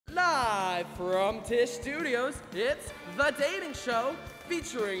Live from Tisch Studios, it's The Dating Show,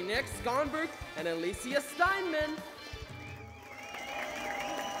 featuring Nick Skonberg and Alicia Steinmann.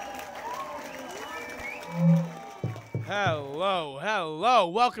 Hello,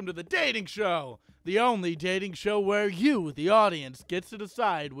 welcome to The Dating Show, the only dating show where you, the audience, gets to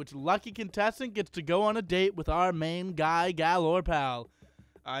decide which lucky contestant gets to go on a date with our main guy, gal, or pal.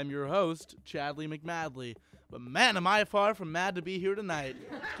 I'm your host, Chadley McMadley. But man, am I far from mad to be here tonight.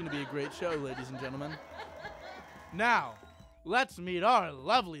 It's going to be a great show, ladies and gentlemen. Now, let's meet our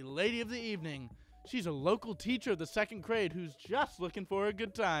lovely lady of the evening. She's a local teacher of the second grade who's just looking for a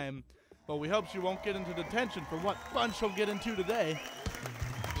good time. But we hope she won't get into detention for what fun she'll get into today.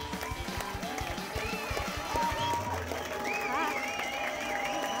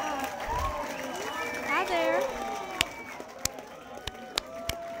 Hi there.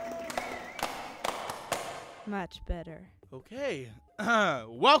 Much better. Okay,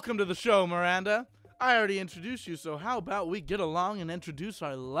 welcome to the show, Miranda. I already introduced you, so how about we get along and introduce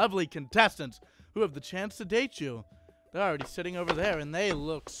our lovely contestants who have the chance to date you. They're already sitting over there, and they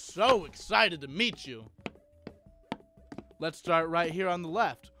look so excited to meet you. Let's start right here on the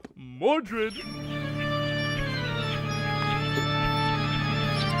left. Mordred.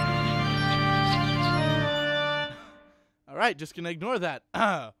 All right, just gonna ignore that.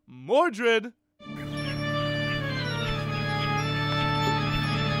 Mordred.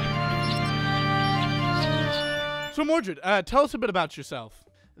 So Mordred, tell us a bit about yourself.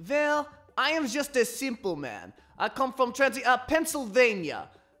 Well, I am just a simple man. I come from Pennsylvania.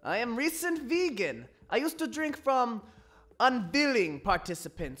 I am recent vegan. I used to drink from unwilling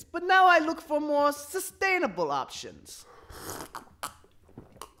participants, but now I look for more sustainable options.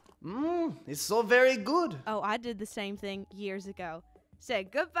 It's so very good. Oh, I did the same thing years ago.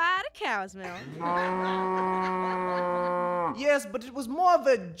 Said goodbye to cow's milk. Yes, but it was more of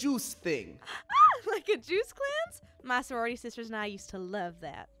a juice thing. Like a juice cleanse? My sorority sisters and I used to love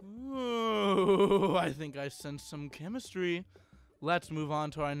that. Ooh, I think I sense some chemistry. Let's move on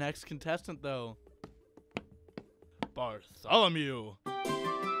to our next contestant, though. Bartholomew. Is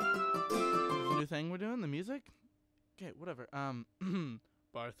this a new thing we're doing? The music? Okay, whatever.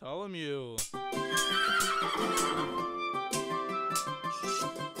 Bartholomew.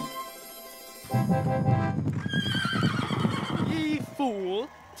 Ye fool,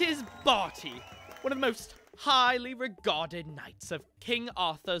 'tis Barty, one of the most highly regarded knights of King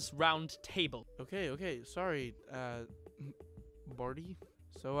Arthur's Round Table. Okay, sorry, Barty.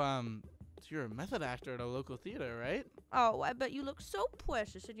 So, you're a method actor at a local theater, right? Oh, I bet you look so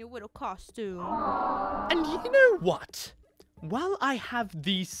precious in your widow costume. And you know what? While I have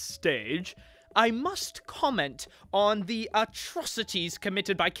the stage, I must comment on the atrocities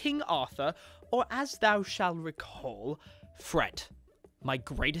committed by King Arthur, or as thou shalt recall, Fred, my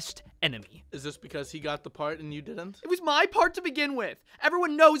greatest enemy. Is this because he got the part and you didn't? It was my part to begin with.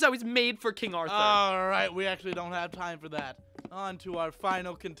 Everyone knows I was made for King Arthur. All right, we actually don't have time for that. On to our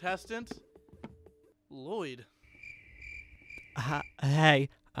final contestant, Lloyd. Hey,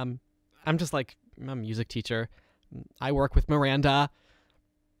 I'm just like a music teacher. I work with Miranda.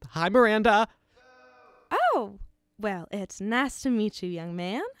 Hi, Miranda. Oh, well, it's nice to meet you, young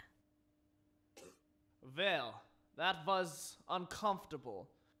man. Well, that was uncomfortable.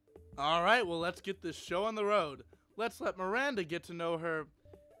 All right, well, let's get this show on the road. Let's let Miranda get to know her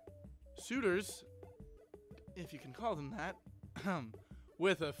suitors, if you can call them that,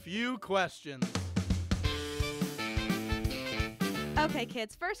 with a few questions. Okay,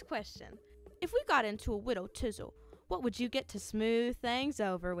 kids, first question. If we got into a widow tizzle, what would you get to smooth things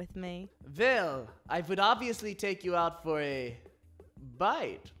over with me? Well, I would obviously take you out for a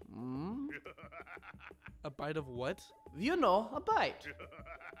bite. A bite of what? You know, a bite.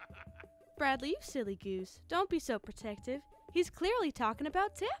 Bradley, you silly goose. Don't be so protective. He's clearly talking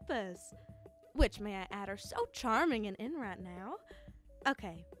about tapas. Which, may I add, are so charming and in right now.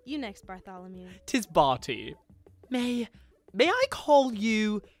 Okay, you next, Bartholomew. 'Tis Barty. May I call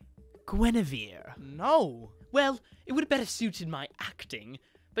you Guinevere? No. Well, it would have better suited my acting,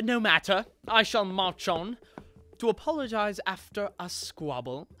 but no matter. I shall march on. To apologize after a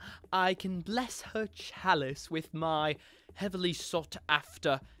squabble, I can bless her chalice with my heavily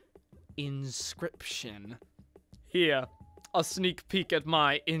sought-after inscription. Here, a sneak peek at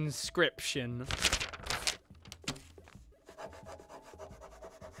my inscription.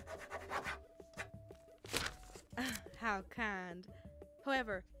 How kind.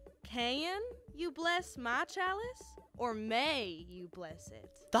 However, can you bless my chalice? Or may you bless it?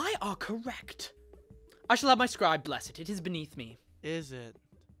 Thy are correct. I shall have my scribe bless it. It is beneath me. Is it?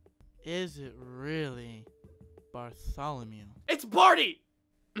 Is it really Bartholomew? It's Barty!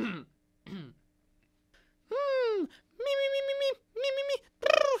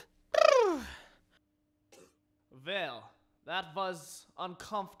 Well, that was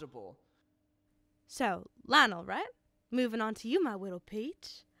uncomfortable. So, Lionel, right? Moving on to you, my little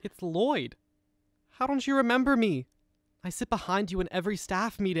peach. It's Lloyd. How don't you remember me? I sit behind you in every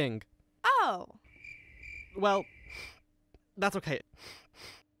staff meeting. Oh. Well, that's okay.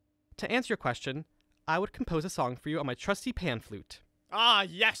 To answer your question, I would compose a song for you on my trusty pan flute. Ah,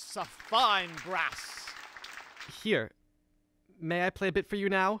 yes, a fine brass. Here, may I play a bit for you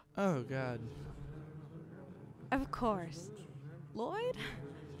now? Oh, God. Of course. Lloyd?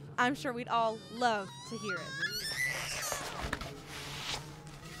 I'm sure we'd all love to hear it.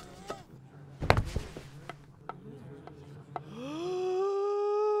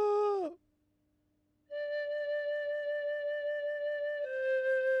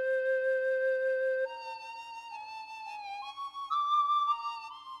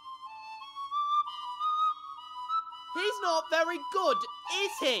 He's not very good,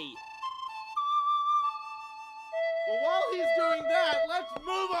 is he? Well, while he's doing that, let's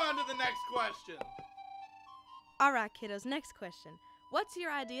move on to the next question. All right, kiddos, next question. What's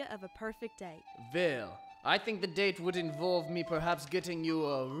your idea of a perfect date? Well, I think the date would involve me perhaps getting you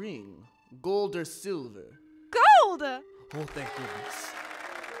a ring. Gold or silver. Gold! Oh, thank goodness.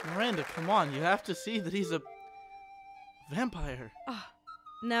 Miranda, come on. You have to see that he's a vampire.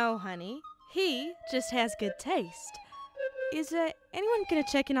 No, honey. He just has good taste. Is anyone gonna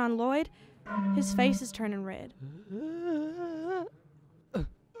check in on Lloyd? His face is turning red.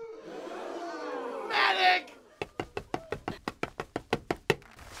 Medic!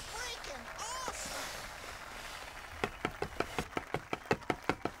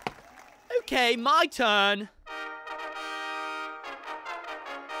 Okay, my turn.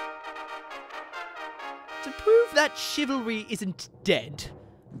 To prove that chivalry isn't dead,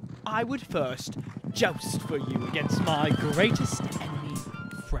 I would first joust for you against my greatest enemy,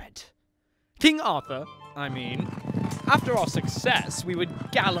 Fred. King Arthur, I mean. After our success, we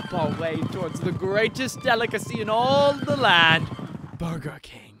would gallop our way towards the greatest delicacy in all the land, Burger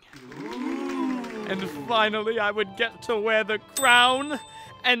King. And finally, I would get to wear the crown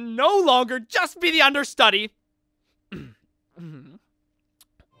and no longer just be the understudy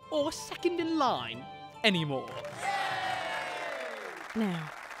or second in line anymore. Now,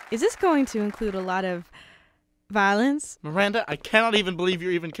 is this going to include a lot of violence? Miranda, I cannot even believe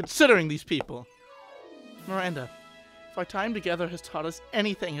you're even considering these people. Miranda, if our time together has taught us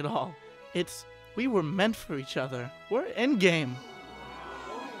anything at all, it's we were meant for each other. We're endgame.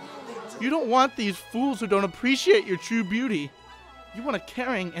 You don't want these fools who don't appreciate your true beauty. You want a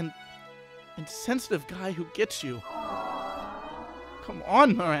caring and sensitive guy who gets you. Come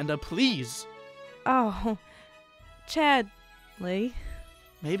on, Miranda, please. Oh, Chadley.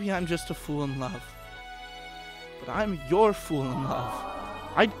 Maybe I'm just a fool in love. But I'm your fool in love.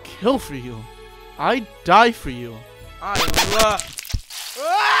 I'd kill for you. I'd die for you. I love...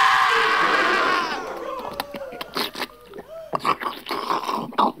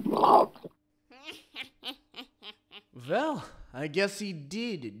 Well, I guess he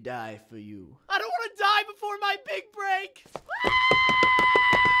did die for you. I don't want to die before my big break.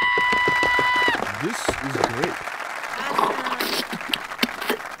 This is great.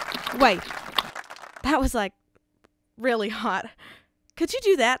 Wait. That was like really hot. Could you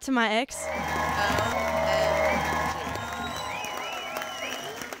do that to my ex?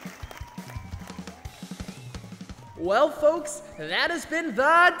 Well, folks, that has been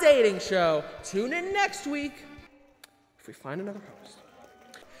The Dating Show. Tune in next week if we find another host.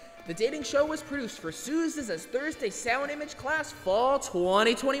 The Dating Show was produced for Suze's Thursday Sound Image Class Fall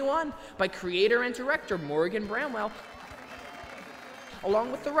 2021 by creator and director Morgan Bramwell,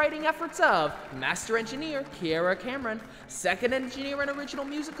 along with the writing efforts of master engineer Keyaira Cameron, second engineer and original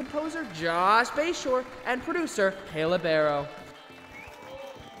music composer Josh Bashore, and producer Kayla Barrow.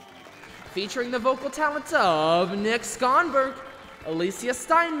 Featuring the vocal talents of Nick Skonberg, Alicia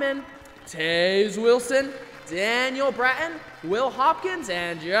Steinmann, Taze Wilson, Daniel Braaten, Will Hopkins,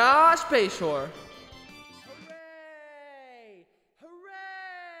 and Josh Bashore.